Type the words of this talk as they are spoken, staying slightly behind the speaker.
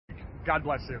God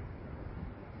bless you.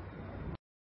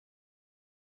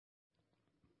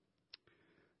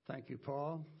 Thank you,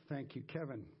 Paul. Thank you,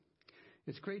 Kevin.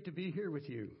 It's great to be here with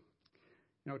you.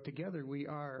 You know, together we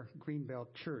are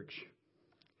Greenbelt Church.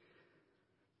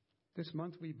 This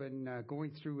month we've been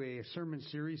going through a sermon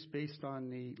series based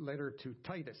on the letter to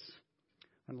Titus.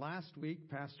 And last week,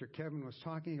 Pastor Kevin was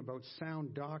talking about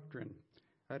sound doctrine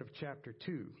out of chapter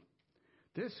 2.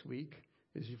 This week,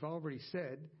 as you've already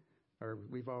said, or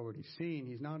we've already seen,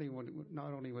 he's not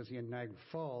only was he in Niagara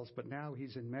Falls, but now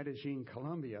he's in Medellin,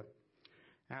 Colombia.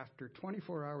 After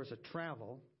 24 hours of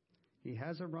travel, he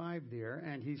has arrived there,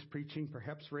 and he's preaching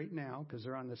perhaps right now because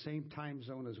they're on the same time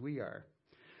zone as we are.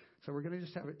 So we're going to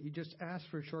just have it. He just asked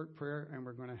for a short prayer, and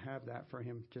we're going to have that for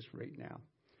him just right now.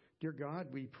 Dear God,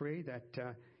 we pray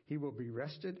that he will be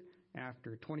rested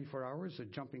after 24 hours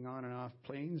of jumping on and off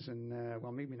planes and,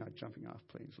 well, maybe not jumping off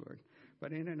planes, Lord,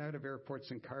 but in and out of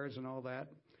airports and cars and all that.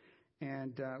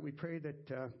 And we pray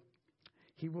that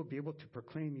he will be able to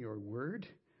proclaim your word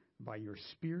by your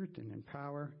spirit and in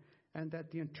power, and that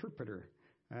the interpreter,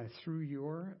 through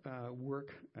your work,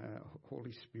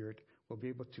 Holy Spirit, will be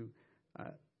able to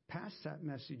pass that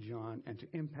message on and to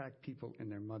impact people in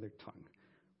their mother tongue.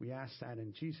 We ask that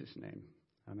in Jesus' name.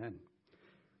 Amen.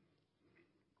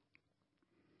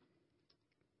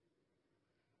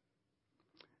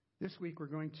 This week we're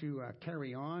going to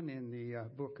carry on in the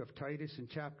book of Titus in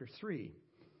chapter 3.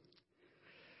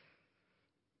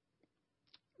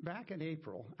 Back in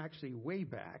April, actually way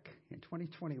back in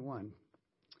 2021,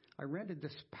 I rented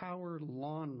this Power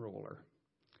lawn roller.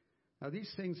 Now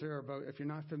these things are about, if you're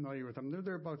not familiar with them,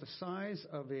 they're about the size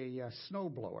of a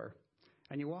snowblower.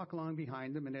 And you walk along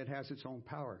behind them, and it has its own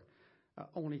power.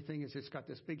 Only thing is it's got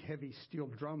this big, heavy steel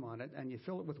drum on it, and you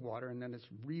fill it with water, and then it's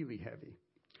really heavy.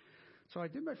 So I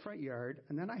did my front yard,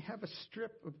 and then I have a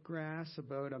strip of grass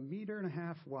about 1.5 meters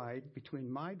wide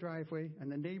between my driveway and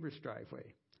the neighbor's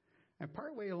driveway. And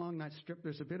partway along that strip,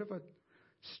 there's a bit of a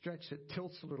stretch that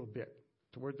tilts a little bit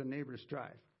toward the neighbor's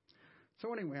drive.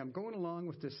 So anyway, I'm going along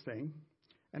with this thing,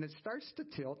 and it starts to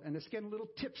tilt, and it's getting a little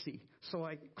tipsy. So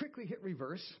I quickly hit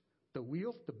reverse. The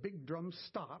wheel, the big drum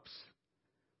stops,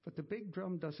 but the big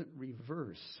drum doesn't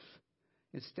reverse.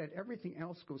 Instead, everything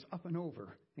else goes up and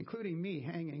over, including me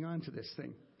hanging on to this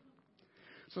thing.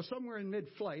 So somewhere in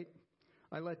mid-flight,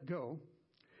 I let go,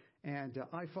 and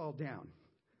I fall down.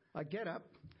 I get up.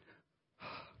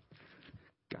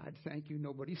 God, thank you,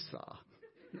 nobody saw.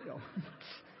 You know.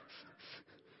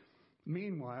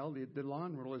 Meanwhile, the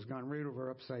lawn roller has gone right over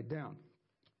upside down.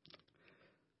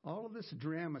 All of this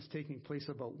drama is taking place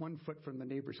about 1 foot from the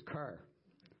neighbor's car.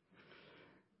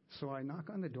 So I knock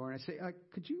on the door and I say,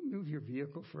 could you move your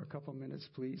vehicle for a couple minutes,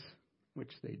 please? Which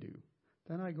they do.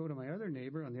 Then I go to my other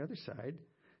neighbor on the other side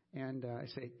and I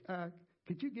say,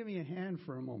 could you give me a hand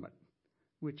for a moment?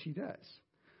 Which he does.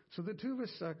 So the two of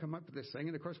us come up with this thing,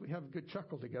 and of course we have a good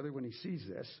chuckle together when he sees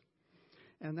this.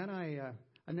 And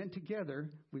then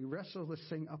together we wrestle this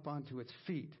thing up onto its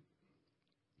feet.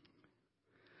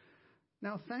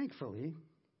 Now, thankfully,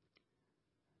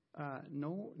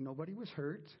 nobody was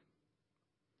hurt.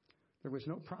 There was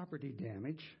no property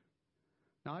damage,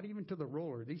 not even to the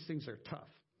roller. These things are tough.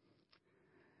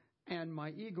 And my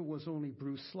ego was only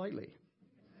bruised slightly.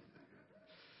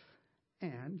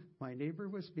 And my neighbor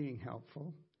was being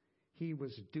helpful. He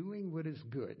was doing what is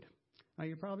good. Now,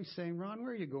 you're probably saying, Ron,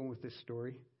 where are you going with this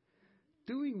story?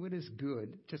 Doing what is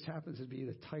good just happens to be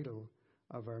the title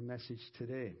of our message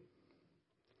today.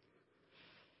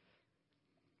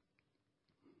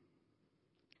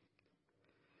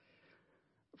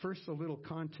 First, a little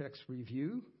context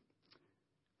review.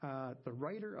 The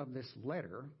writer of this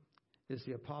letter is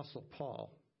the Apostle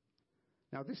Paul.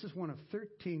 Now, this is one of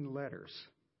 13 letters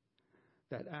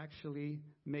that actually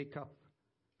make up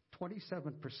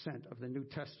 27% of the New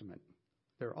Testament.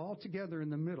 They're all together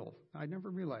in the middle. I never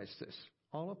realized this.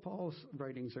 All of Paul's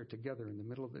writings are together in the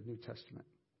middle of the New Testament.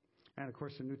 And, of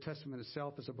course, the New Testament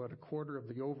itself is about a quarter of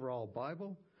the overall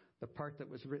Bible, the part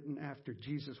that was written after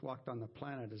Jesus walked on the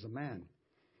planet as a man.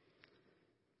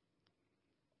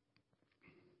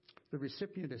 The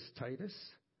recipient is Titus.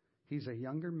 He's a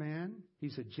younger man.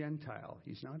 He's a Gentile.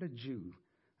 He's not a Jew.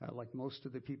 Like most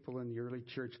of the people in the early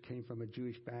church came from a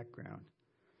Jewish background.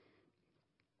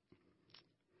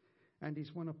 And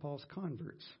he's one of Paul's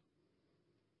converts.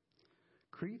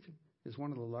 Crete is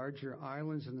one of the larger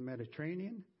islands in the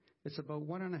Mediterranean. It's about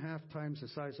 1.5 times the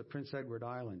size of Prince Edward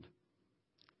Island.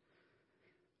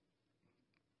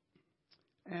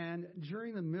 And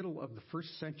during the middle of the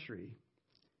first century,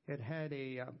 it had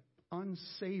a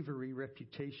unsavory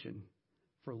reputation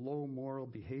for low moral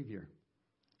behavior.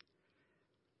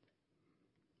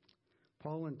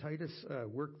 Paul and Titus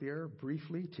worked there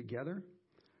briefly together,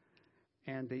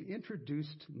 and they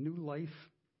introduced new life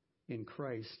in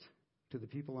Christ to the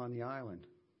people on the island.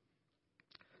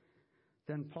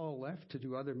 Then Paul left to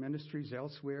do other ministries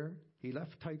elsewhere. He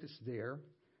left Titus there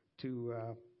to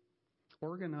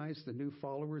organize the new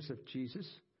followers of Jesus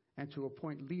and to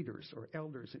appoint leaders or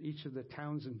elders in each of the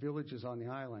towns and villages on the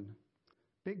island.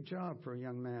 Big job for a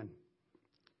young man.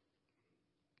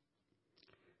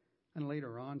 And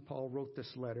later on, Paul wrote this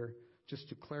letter just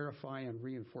to clarify and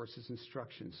reinforce his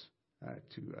instructions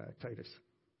to Titus.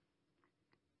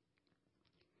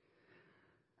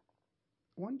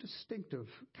 One distinctive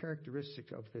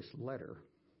characteristic of this letter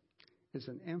is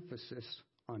an emphasis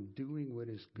on doing what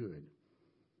is good.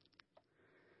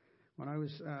 When I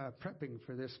was prepping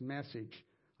for this message,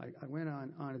 I went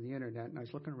onto the internet and I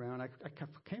was looking around. I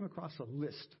came across a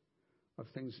list of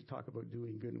things that talk about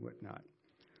doing good and whatnot.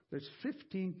 There's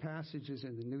 15 passages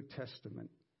in the New Testament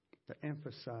that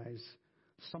emphasize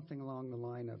something along the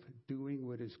line of doing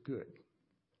what is good.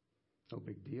 No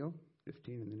big deal,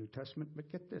 15 in the New Testament, but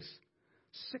get this.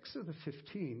 6 of the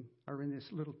 15 are in this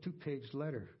little 2-page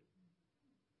letter.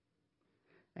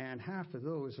 And half of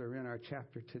those are in our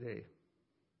chapter today.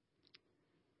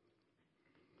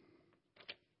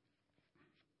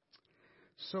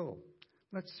 So,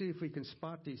 let's see if we can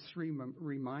spot these 3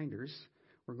 reminders.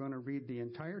 We're going to read the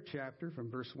entire chapter from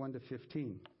verse 1 to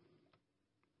 15.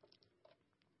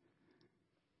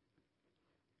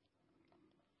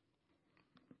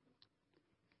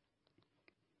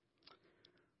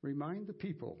 Remind the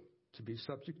people to be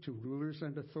subject to rulers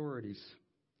and authorities,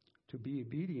 to be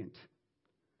obedient,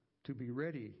 to be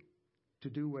ready, to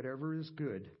do whatever is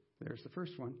good. There's the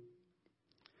first one.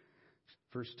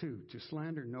 Verse 2, to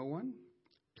slander no one,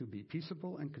 to be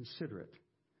peaceable and considerate,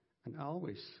 and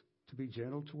always to be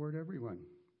gentle toward everyone.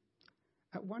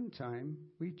 At one time,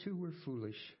 we too were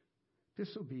foolish,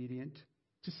 disobedient,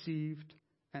 deceived,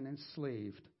 and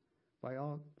enslaved by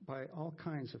all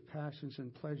kinds of passions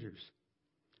and pleasures.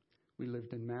 We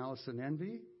lived in malice and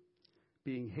envy,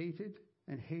 being hated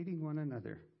and hating one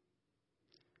another.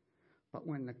 But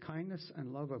when the kindness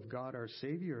and love of God our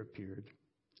Savior appeared,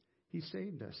 He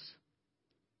saved us,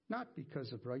 not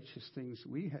because of righteous things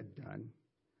we had done,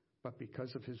 but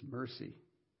because of His mercy.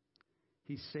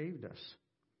 He saved us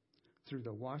through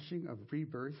the washing of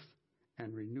rebirth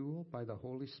and renewal by the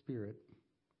Holy Spirit,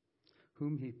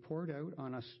 whom He poured out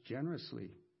on us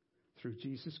generously through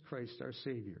Jesus Christ our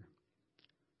Savior,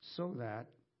 so that,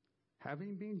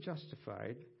 having been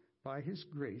justified by His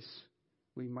grace,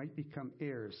 we might become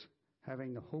heirs,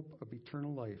 having the hope of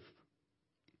eternal life.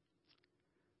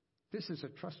 This is a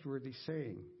trustworthy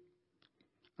saying,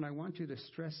 and I want you to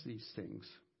stress these things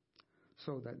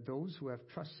so that those who have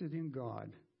trusted in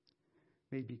God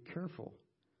may be careful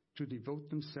to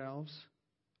devote themselves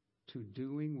to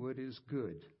doing what is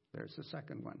good. There's the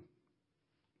second one.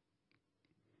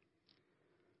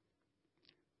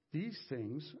 These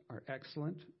things are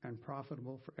excellent and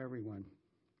profitable for everyone.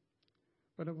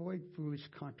 But avoid foolish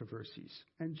controversies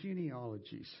and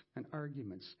genealogies and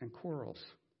arguments and quarrels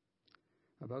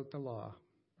about the law,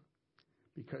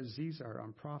 because these are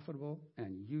unprofitable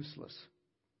and useless.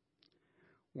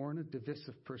 Warn a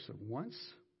divisive person once,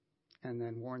 and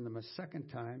then warn them a second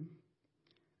time,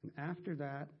 and after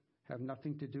that, have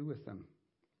nothing to do with them.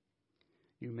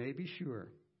 You may be sure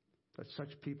that such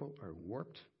people are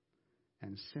warped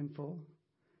and sinful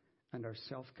and are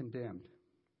self-condemned.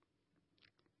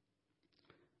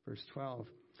 Verse 12,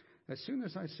 as soon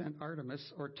as I sent Artemas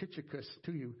or Tychicus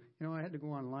to you, I had to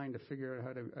go online to figure out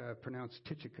how to pronounce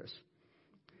Tychicus.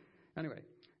 Anyway,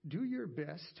 do your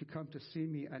best to come to see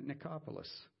me at Nicopolis,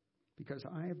 because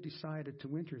I have decided to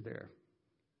winter there.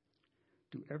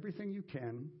 Do everything you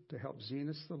can to help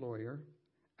Zenas the lawyer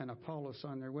and Apollos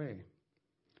on their way,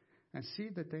 and see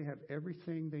that they have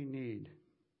everything they need.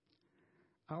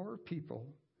 Our people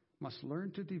must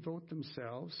learn to devote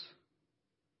themselves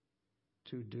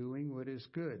to doing what is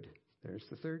good. There's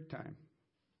the third time.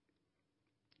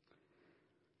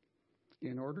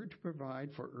 In order to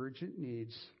provide for urgent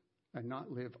needs and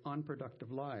not live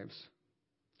unproductive lives.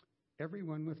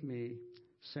 Everyone with me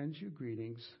sends you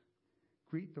greetings.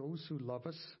 Greet those who love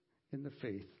us in the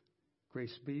faith.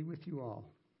 Grace be with you all.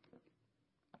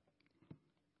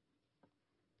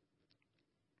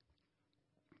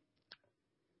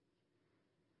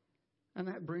 And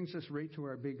that brings us right to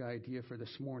our big idea for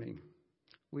this morning.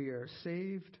 We are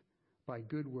saved by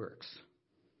good works.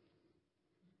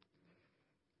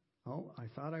 Oh, I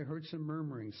thought I heard some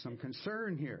murmuring, some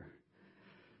concern here.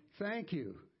 Thank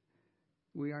you.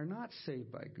 We are not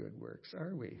saved by good works,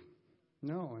 are we?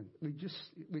 No,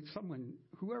 and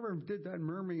whoever did that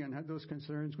murmuring and had those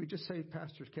concerns, we just saved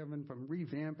Pastor Kevin from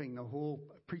revamping the whole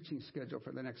preaching schedule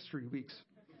for the next 3 weeks.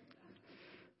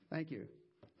 Thank you.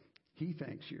 He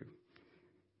thanks you.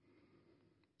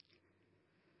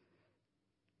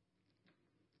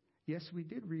 Yes, we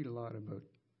did read a lot about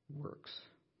works,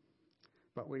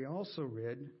 but we also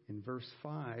read in verse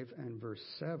 5 and verse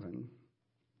 7,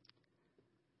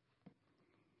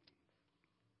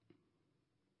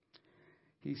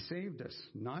 He saved us,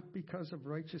 not because of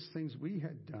righteous things we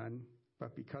had done,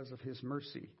 but because of His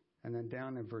mercy. And then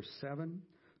down in verse 7,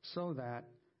 so that,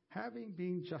 having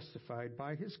been justified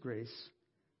by His grace,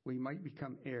 we might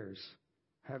become heirs,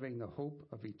 having the hope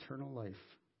of eternal life.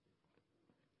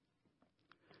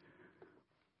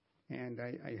 And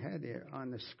I had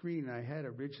on the screen, I had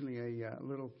originally a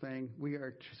little thing, we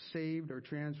are saved or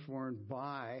transformed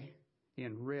by,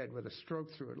 in red with a stroke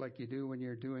through it, like you do when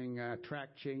you're doing track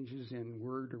changes in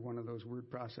Word or one of those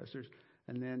word processors,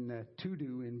 and then to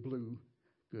do in blue,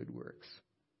 good works.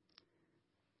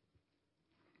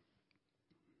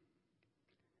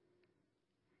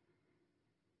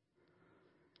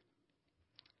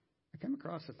 I came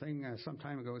across a thing some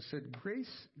time ago. It said,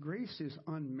 grace is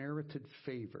unmerited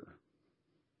favor,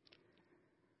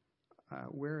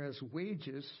 whereas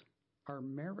wages are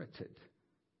merited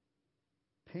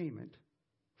payment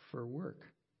for work,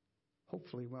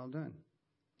 hopefully well done.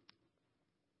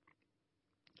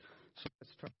 So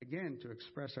let's try again to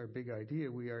express our big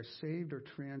idea. We are saved or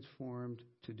transformed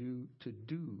to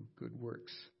do good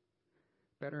works.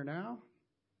 Better now?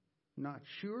 Not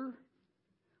sure?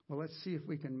 Well, let's see if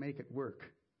we can make it work.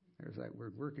 There's that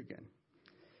word, work again.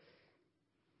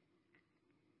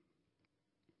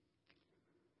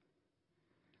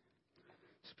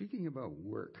 Speaking about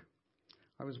work,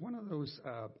 I was one of those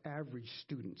average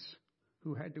students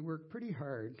who had to work pretty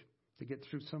hard to get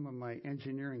through some of my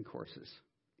engineering courses.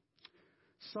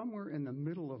 Somewhere in the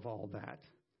middle of all that,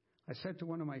 I said to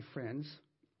one of my friends,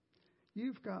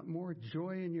 "You've got more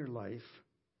joy in your life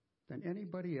than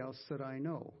anybody else that I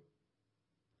know."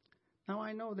 Now,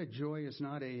 I know that joy is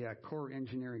not a core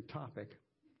engineering topic.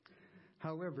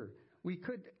 However, we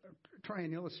could try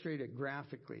and illustrate it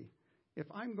graphically. If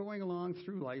I'm going along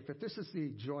through life, if this is the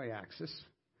joy axis,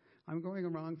 I'm going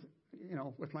around,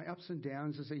 with my ups and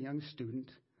downs as a young student.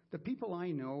 The people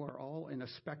I know are all in a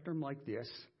spectrum like this,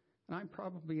 and I'm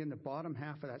probably in the bottom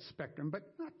half of that spectrum,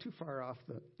 but not too far off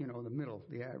the middle,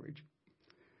 the average.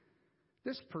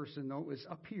 This person, though, is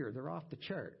up here. They're off the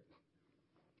chart.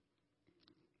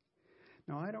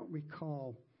 Now, I don't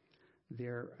recall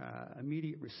their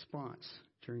immediate response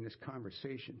during this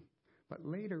conversation, but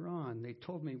later on, they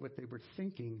told me what they were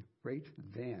thinking right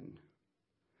then.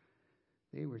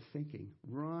 They were thinking,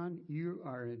 "Ron, you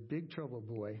are in big trouble,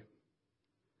 boy,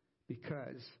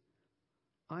 because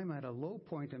I'm at a low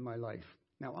point in my life."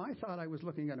 Now, I thought I was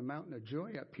looking at a mountain of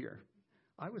joy up here.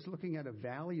 I was looking at a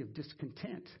valley of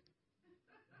discontent.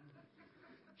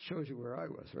 Shows you where I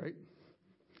was, right?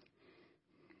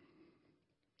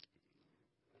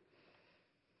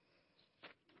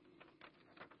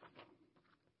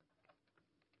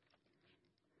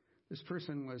 This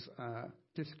person was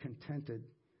discontented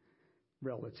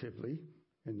relatively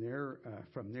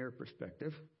from their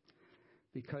perspective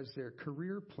because their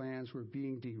career plans were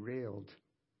being derailed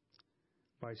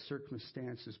by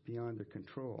circumstances beyond their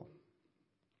control.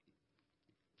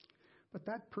 But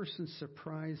that person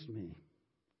surprised me.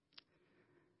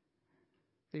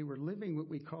 They were living what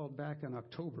we called back in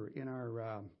October in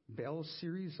our Bell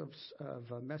series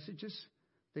of messages.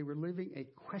 They were living a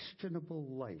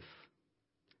questionable life.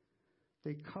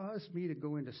 They caused me to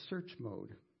go into search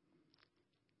mode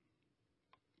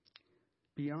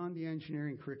beyond the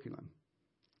engineering curriculum.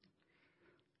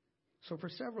 So for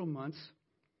several months,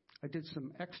 I did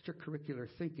some extracurricular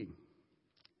thinking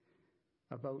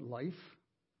about life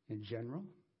in general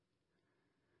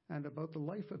and about the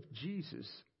life of Jesus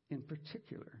in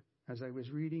particular, as I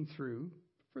was reading through,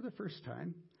 for the first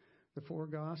time, the 4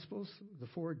 Gospels, the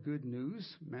 4 good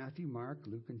news, Matthew, Mark,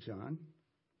 Luke, and John.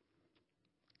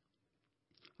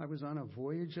 I was on a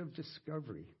voyage of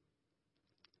discovery,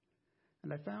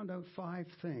 and I found out 5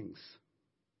 things.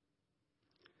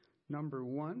 Number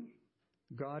 1,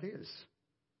 God is.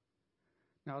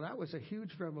 Now, that was a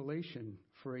huge revelation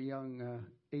for a young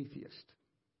atheist.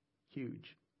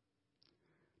 Huge.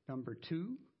 Number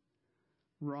 2,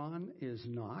 Ron is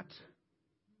not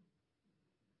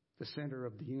the center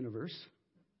of the universe,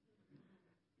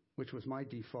 which was my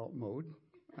default mode,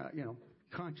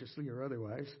 consciously or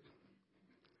otherwise.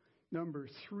 Number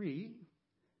 3,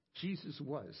 Jesus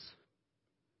was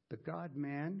the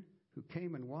God-man who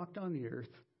came and walked on the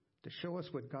earth, to show us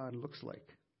what God looks like.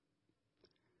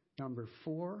 Number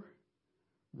 4,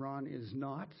 Ron is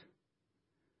not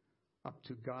up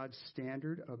to God's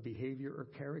standard of behavior or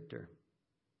character.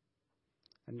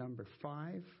 And number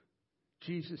 5,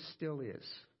 Jesus still is,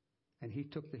 and he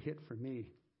took the hit for me.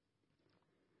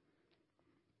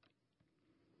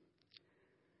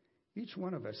 Each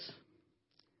one of us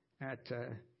at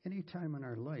any time in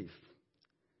our life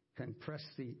can press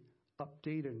the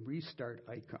update and restart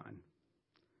icon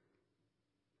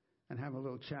and have a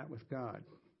little chat with God.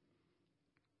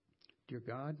 Dear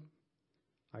God,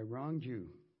 I wronged you,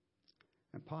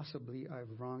 and possibly I've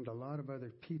wronged a lot of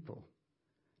other people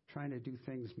trying to do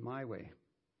things my way.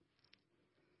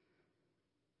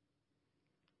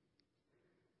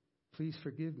 Please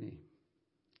forgive me.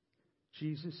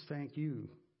 Jesus, thank you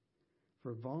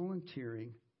for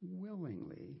volunteering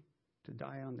willingly to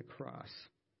die on the cross,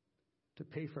 to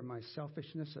pay for my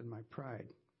selfishness and my pride.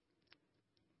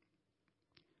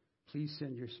 Please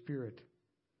send your Spirit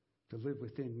to live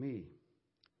within me,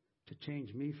 to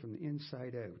change me from the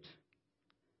inside out,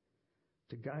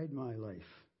 to guide my life,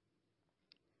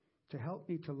 to help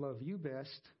me to love you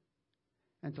best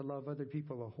and to love other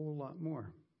people a whole lot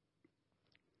more.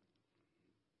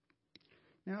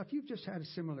 Now, if you've just had a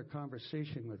similar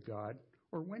conversation with God,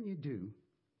 or when you do,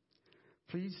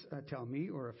 please tell me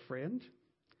or a friend,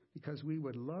 because we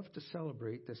would love to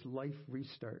celebrate this life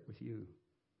restart with you.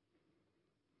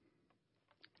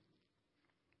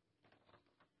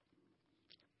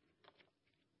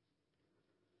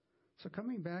 So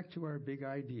coming back to our big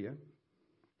idea,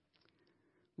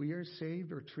 we are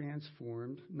saved or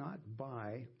transformed not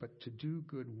by, but to do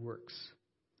good works.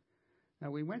 Now,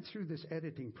 we went through this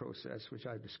editing process, which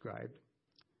I described,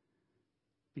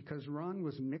 because Ron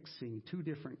was mixing two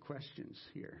different questions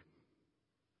here.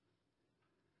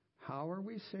 How are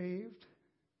we saved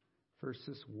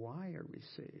versus why are we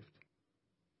saved?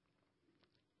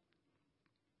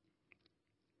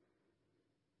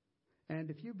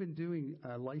 And if you've been doing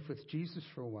life with Jesus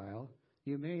for a while,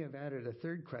 you may have added a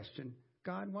third question.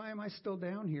 God, why am I still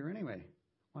down here anyway?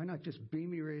 Why not just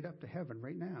beam me right up to heaven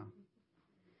right now?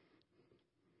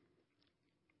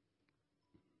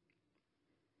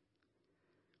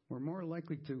 We're more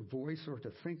likely to voice or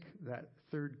to think that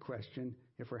third question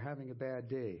if we're having a bad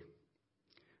day.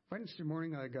 Wednesday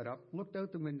morning I got up, looked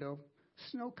out the window,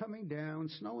 snow coming down,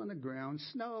 snow on the ground,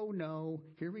 snow, no,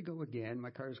 here we go again, my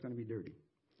car's going to be dirty.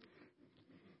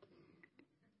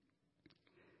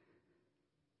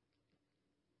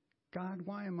 God,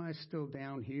 why am I still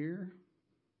down here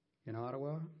in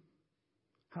Ottawa?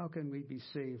 How can we be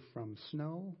saved from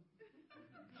snow?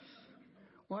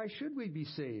 Why should we be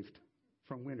saved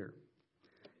from winter?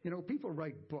 You know, people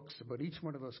write books about each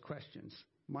one of those questions,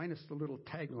 minus the little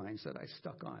taglines that I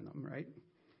stuck on them, right?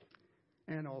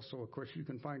 And also, of course, you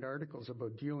can find articles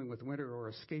about dealing with winter or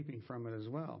escaping from it as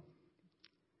well.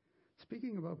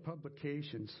 Speaking about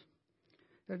publications,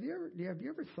 have you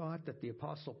ever thought that the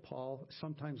Apostle Paul is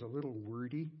sometimes a little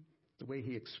wordy, the way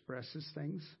he expresses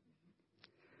things?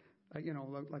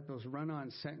 Like those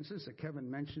run-on sentences that Kevin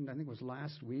mentioned, I think it was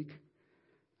last week.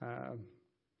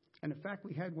 And in fact,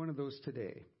 we had one of those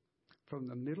today. From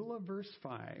the middle of verse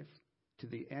 5 to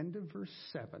the end of verse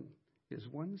 7 is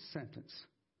one sentence.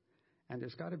 And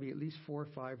there's got to be at least 4 or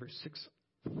 5 or 6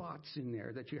 thoughts in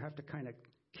there that you have to kind of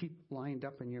keep lined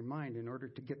up in your mind in order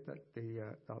to get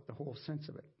the whole sense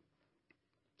of it.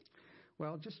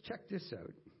 Well, just check this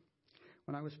out.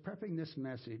 When I was prepping this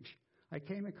message, I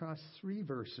came across 3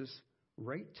 verses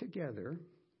right together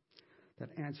that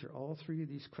answer all 3 of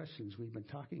these questions we've been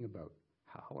talking about.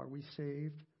 How are we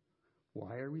saved?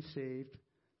 Why are we saved?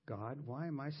 God, why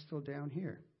am I still down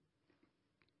here?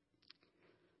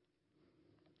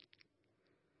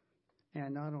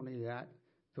 And not only that,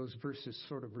 those verses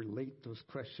sort of relate those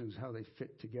questions, how they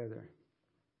fit together.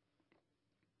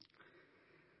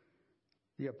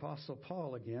 The Apostle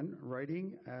Paul, again,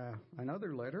 writing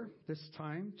another letter, this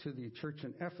time to the church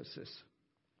in Ephesus.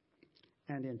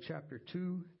 And in chapter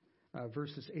 2,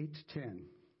 verses 8 to 10.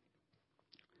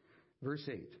 Verse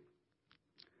 8.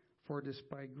 For it is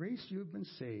by grace you have been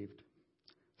saved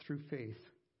through faith.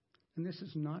 And this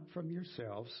is not from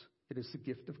yourselves, it is the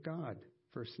gift of God.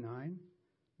 Verse 9.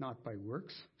 Not by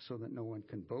works, so that no one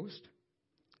can boast.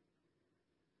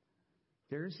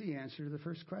 There's the answer to the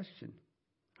first question.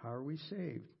 How are we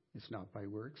saved? It's not by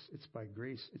works, it's by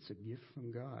grace. It's a gift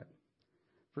from God.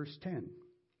 Verse 10.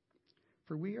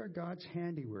 For we are God's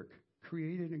handiwork,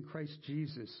 created in Christ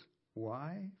Jesus.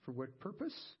 Why? For what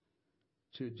purpose?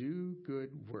 To do good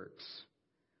works,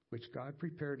 which God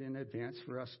prepared in advance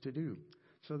for us to do.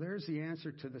 So there's the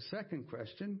answer to the second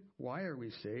question. Why are we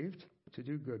saved? To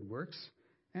do good works.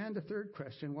 And the third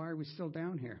question, why are we still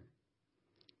down here?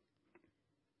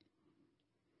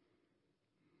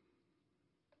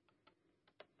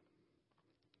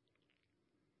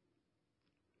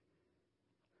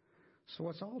 So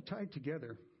it's all tied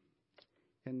together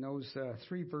in those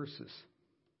 3 verses.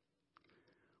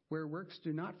 Where works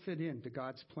do not fit into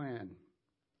God's plan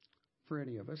for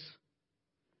any of us,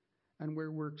 and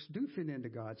where works do fit into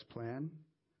God's plan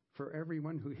for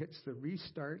everyone who hits the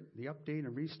restart, the update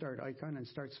and restart icon and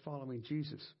starts following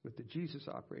Jesus with the Jesus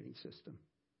operating system.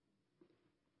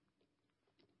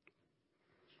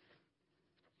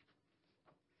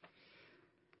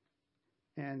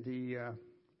 And the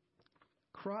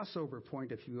crossover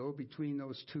point, if you will, between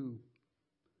those 2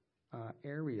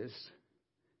 areas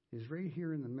is right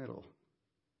here in the middle.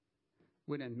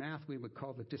 What in math we would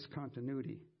call the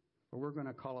discontinuity, or we're going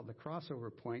to call it the crossover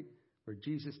point where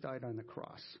Jesus died on the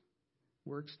cross.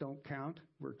 Works don't count,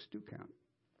 works do count.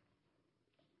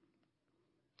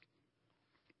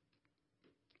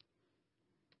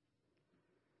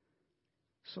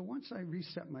 So once I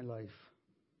reset my life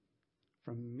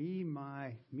from me,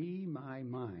 my,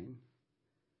 mine,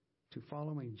 to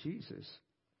following Jesus,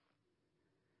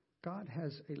 God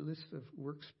has a list of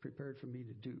works prepared for me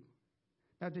to do.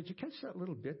 Now, did you catch that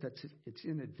little bit? It's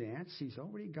in advance. He's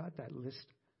already got that list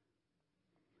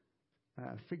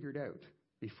figured out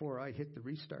before I hit the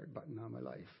restart button on my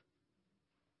life.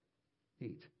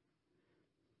 Neat.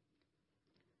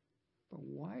 But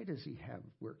why does he have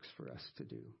works for us to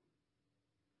do?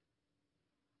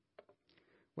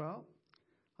 Well,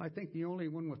 I think the only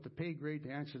one with the pay grade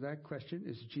to answer that question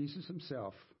is Jesus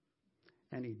himself.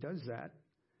 And he does that.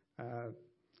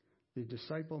 The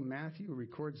disciple Matthew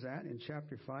records that in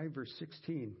chapter 5, verse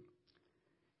 16.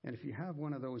 And if you have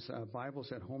one of those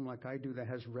Bibles at home like I do that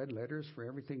has red letters for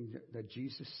everything that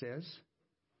Jesus says,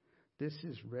 this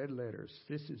is red letters.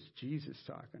 This is Jesus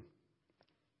talking.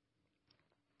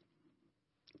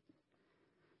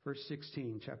 Verse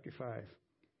 16, chapter 5.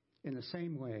 In the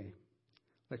same way,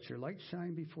 let your light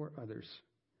shine before others,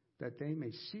 that they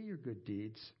may see your good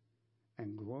deeds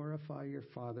and glorify your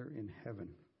Father in heaven.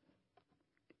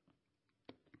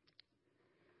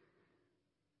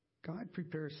 God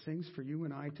prepares things for you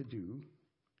and I to do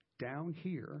down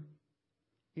here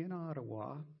in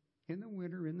Ottawa, in the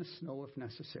winter, in the snow if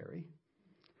necessary,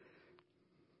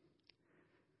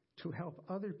 to help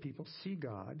other people see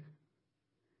God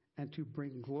and to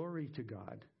bring glory to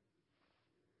God.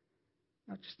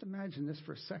 Now just imagine this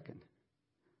for a second.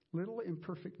 Little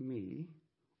imperfect me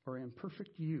or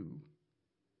imperfect you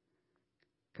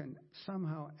can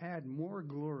somehow add more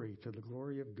glory to the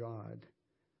glory of God,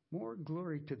 more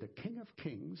glory to the King of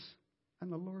Kings and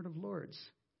the Lord of Lords.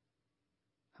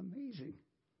 Amazing.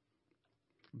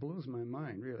 Blows my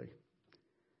mind, really.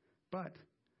 But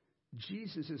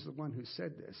Jesus is the one who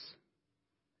said this,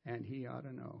 and he ought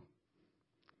to know.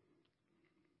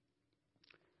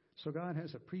 So God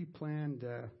has a pre-planned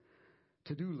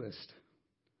to-do list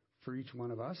for each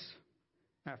one of us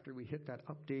after we hit that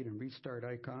update and restart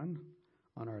icon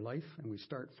on our life and we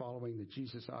start following the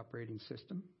Jesus operating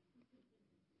system.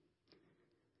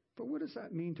 But what does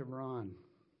that mean to Ron?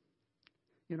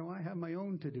 You know, I have my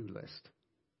own to-do list.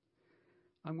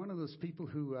 I'm one of those people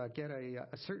who get a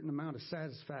certain amount of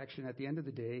satisfaction at the end of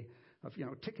the day of,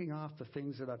 ticking off the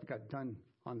things that I've got done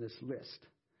on this list.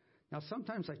 Now,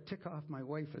 sometimes I tick off my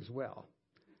wife as well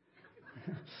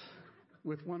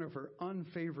with one of her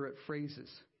unfavorite phrases.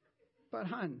 But,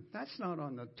 hon, that's not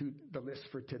on the list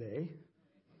for today.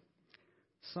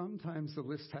 Sometimes the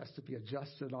list has to be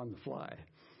adjusted on the fly.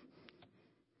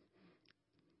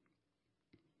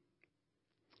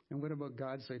 And what about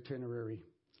God's itinerary?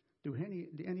 Do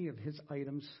any of his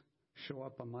items show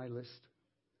up on my list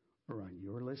or on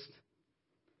your list?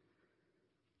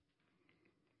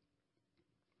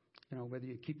 Whether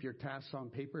you keep your tasks on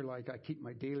paper like I keep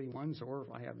my daily ones, or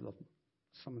I have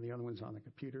some of the other ones on the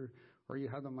computer, or you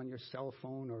have them on your cell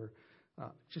phone, or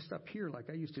just up here like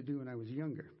I used to do when I was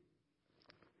younger.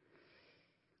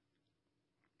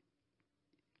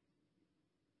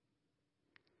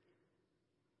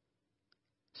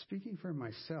 Speaking for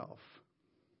myself,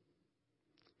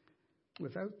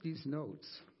 without these notes,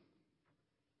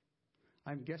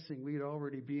 I'm guessing we'd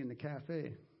already be in the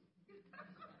cafe.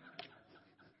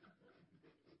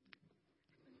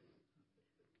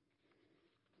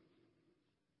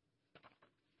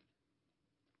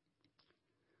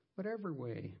 Whatever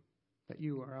way that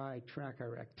you or I track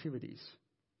our activities,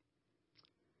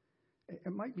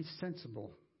 it might be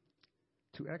sensible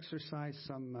to exercise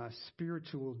some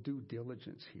spiritual due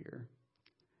diligence here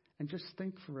and just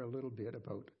think for a little bit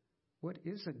about what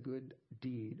is a good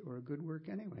deed or a good work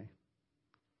anyway.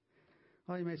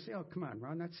 Well, you may say, oh, come on,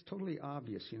 Ron, that's totally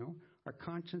obvious, Our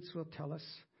conscience will tell us.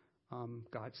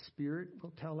 God's Spirit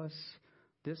will tell us.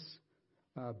 This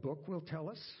book will tell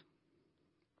us.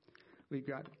 We've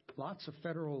got lots of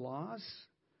federal laws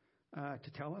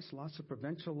to tell us, lots of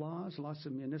provincial laws, lots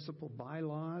of municipal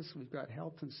bylaws. We've got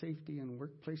health and safety and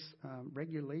workplace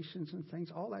regulations and things.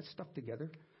 All that stuff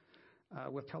together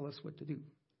will tell us what to do.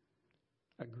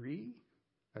 Agree,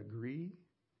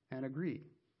 and agree.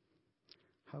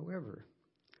 However,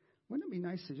 wouldn't it be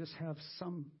nice to just have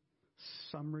some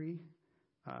summary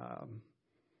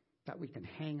that we can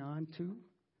hang on to?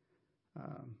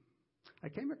 I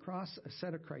came across a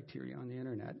set of criteria on the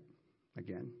internet,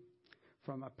 again,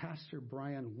 from a Pastor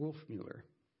Brian Wolfmueller.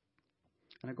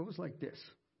 And it goes like this.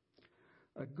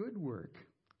 A good work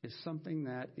is something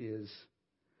that is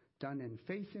done in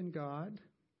faith in God,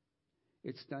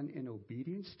 it's done in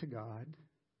obedience to God,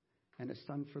 and it's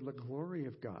done for the glory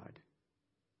of God.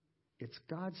 It's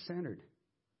God-centered.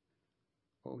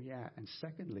 Oh, yeah. And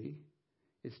secondly,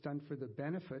 it's done for the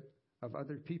benefit of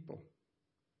other people.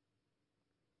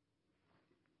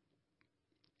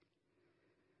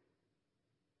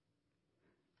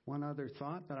 One other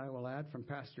thought that I will add from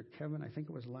Pastor Kevin, I think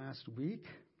it was last week.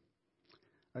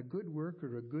 A good work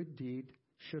or a good deed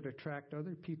should attract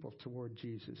other people toward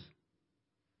Jesus.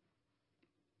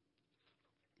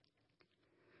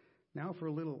 Now for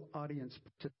a little audience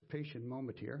participation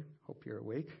moment here. Hope you're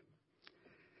awake.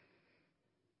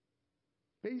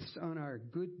 Based on our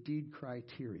good deed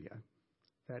criteria,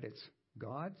 that it's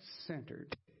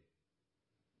God-centered.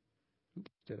 Oops,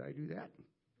 did I do that?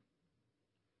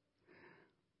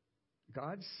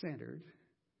 God-centered,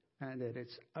 and that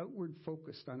it's outward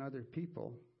focused on other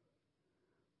people,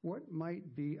 what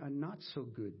might be a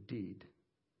not-so-good deed?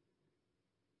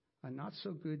 A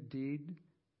not-so-good deed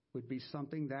would be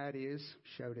something that is,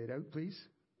 shout it out, please.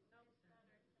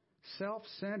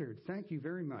 Self-centered. Thank you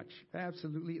very much.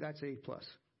 Absolutely, that's A+.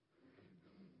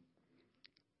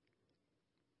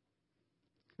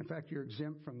 In fact, you're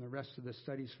exempt from the rest of the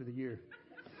studies for the year.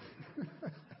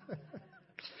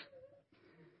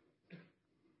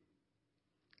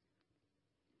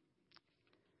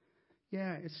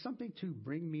 Yeah, it's something to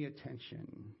bring me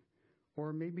attention,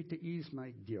 or maybe to ease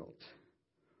my guilt,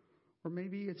 or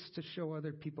maybe it's to show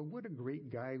other people what a great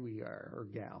guy we are, or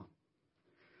gal.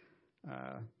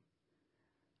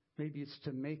 Maybe it's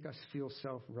to make us feel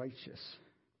self-righteous,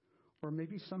 or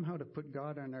maybe somehow to put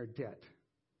God on our debt.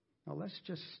 Now let's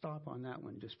just stop on that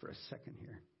one just for a second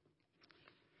here.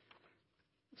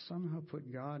 Somehow put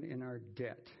God in our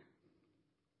debt.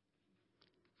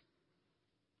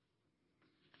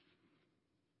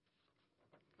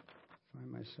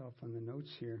 Find myself on the notes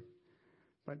here.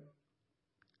 But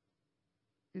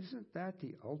isn't that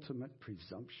the ultimate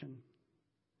presumption?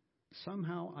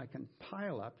 Somehow I can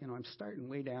pile up, I'm starting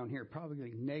way down here,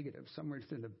 probably negative, somewhere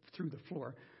through the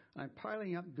floor. I'm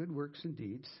piling up good works and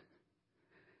deeds,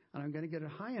 and I'm going to get it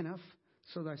high enough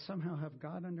so that I somehow have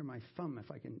God under my thumb,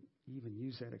 if I can even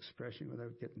use that expression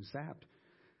without getting zapped,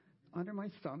 under my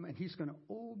thumb, and he's going to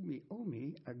owe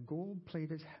me a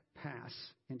gold-plated pass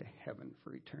into heaven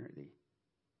for eternity.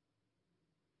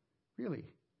 Really,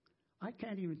 I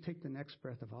can't even take the next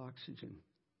breath of oxygen,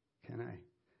 can I?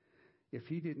 If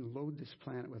he didn't load this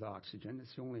planet with oxygen,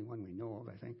 it's the only one we know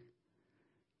of, I think,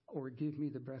 or give me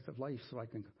the breath of life so I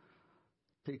can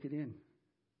take it in.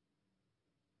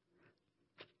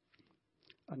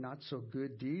 A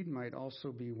not-so-good deed might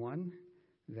also be one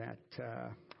that,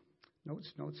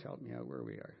 notes, help me out where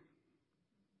we are.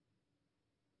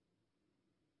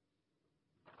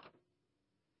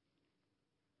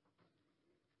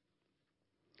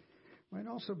 Might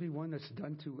also be one that's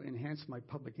done to enhance my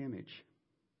public image.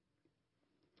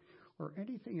 Or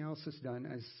anything else that's done,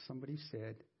 as somebody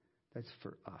said, that's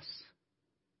for us.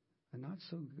 A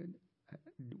not-so-good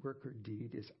work or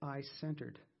deed is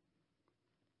I-centered.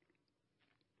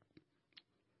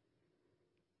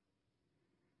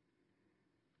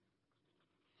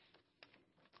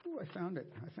 Oh, I found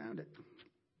it.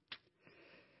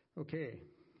 Okay.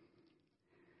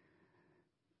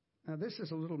 Now, this is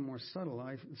a little more subtle.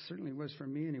 It certainly was for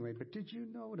me anyway. But did you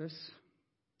notice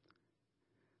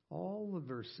all the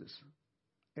verses,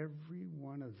 every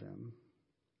one of them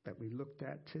that we looked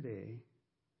at today,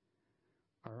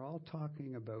 are all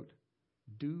talking about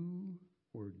do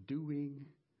or doing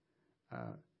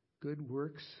good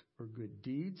works or good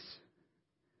deeds?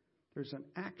 There's an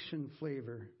action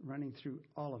flavor running through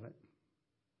all of it.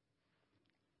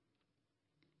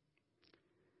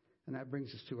 And that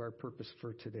brings us to our purpose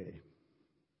for today,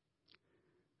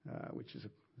 which is a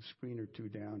screen or two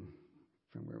down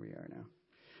from where we are now.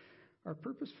 Our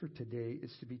purpose for today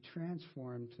is to be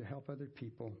transformed to help other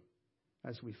people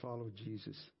as we follow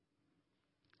Jesus.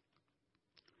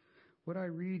 What I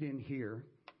read in here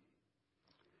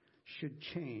should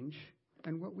change,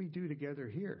 and what we do together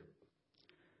here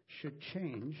should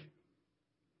change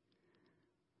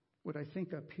what I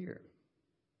think up here.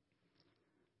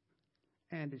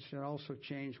 And it should also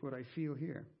change what I feel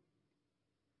here.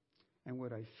 And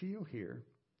what I feel here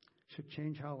should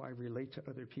change how I relate to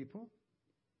other people.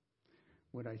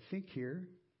 What I think here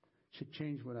should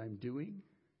change what I'm doing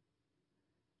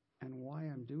and why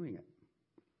I'm doing it.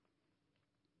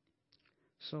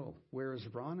 So, where is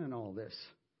Ron in all this?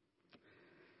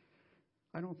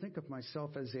 I don't think of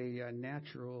myself as a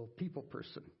natural people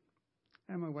person.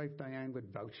 And my wife Diane would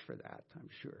vouch for that, I'm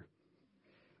sure.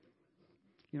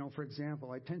 For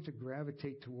example, I tend to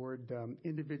gravitate toward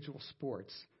individual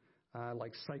sports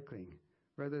like cycling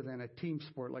rather than a team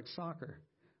sport like soccer,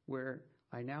 where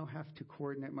I now have to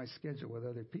coordinate my schedule with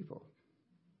other people.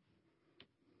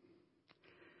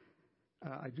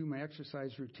 I do my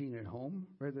exercise routine at home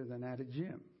rather than at a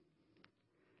gym.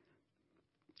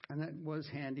 And that was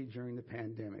handy during the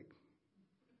pandemic.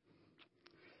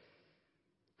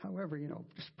 However,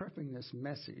 just prepping this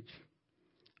message,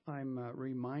 I'm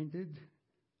reminded,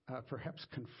 perhaps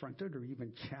confronted or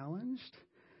even challenged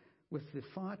with the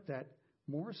thought that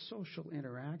more social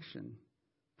interaction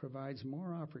provides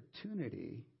more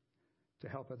opportunity to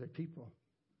help other people.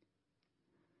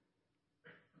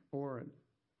 Or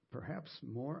perhaps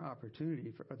more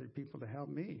opportunity for other people to help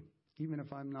me, even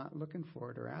if I'm not looking for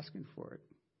it or asking for it.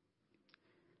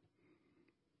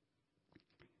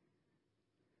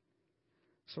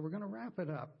 So we're going to wrap it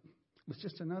up with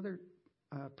just another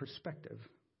perspective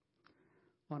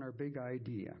on our big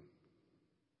idea.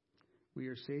 We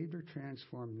are saved or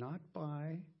transformed not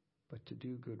by, but to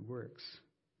do good works.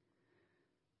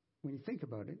 When you think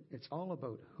about it, it's all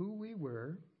about who we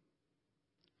were,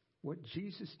 what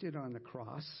Jesus did on the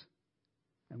cross,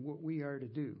 and what we are to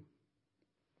do.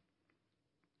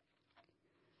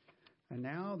 And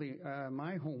now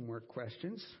my homework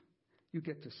questions, you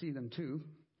get to see them too.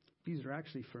 These are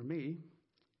actually for me,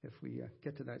 if we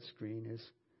get to that screen, is,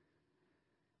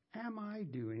 am I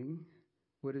doing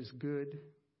what is good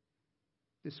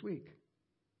this week?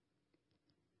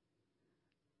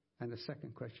 And the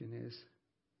second question is,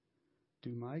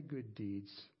 do my good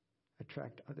deeds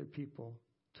attract other people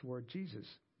toward Jesus?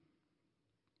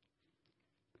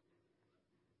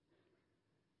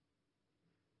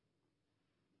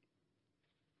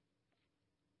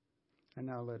 And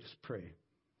now let us pray.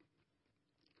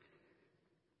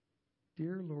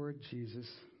 Dear Lord Jesus,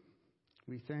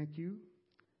 we thank you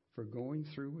for going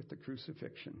through with the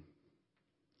crucifixion.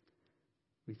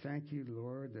 We thank you,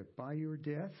 Lord, that by your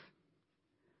death,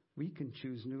 we can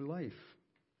choose new life.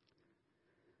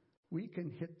 We can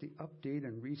hit the update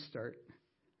and restart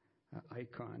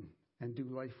icon and do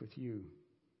life with you.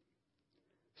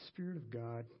 Spirit of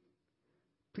God,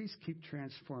 please keep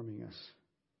transforming us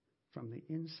from the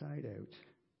inside out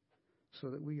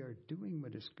so that we are doing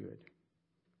what is good.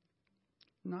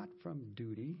 Not from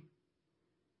duty,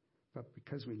 but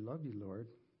because we love you, Lord,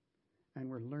 and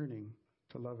we're learning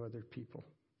to love other people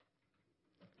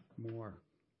more.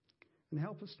 And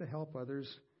help us to help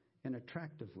others in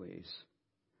attractive ways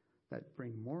that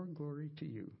bring more glory to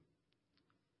you.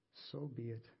 So be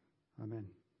it. Amen.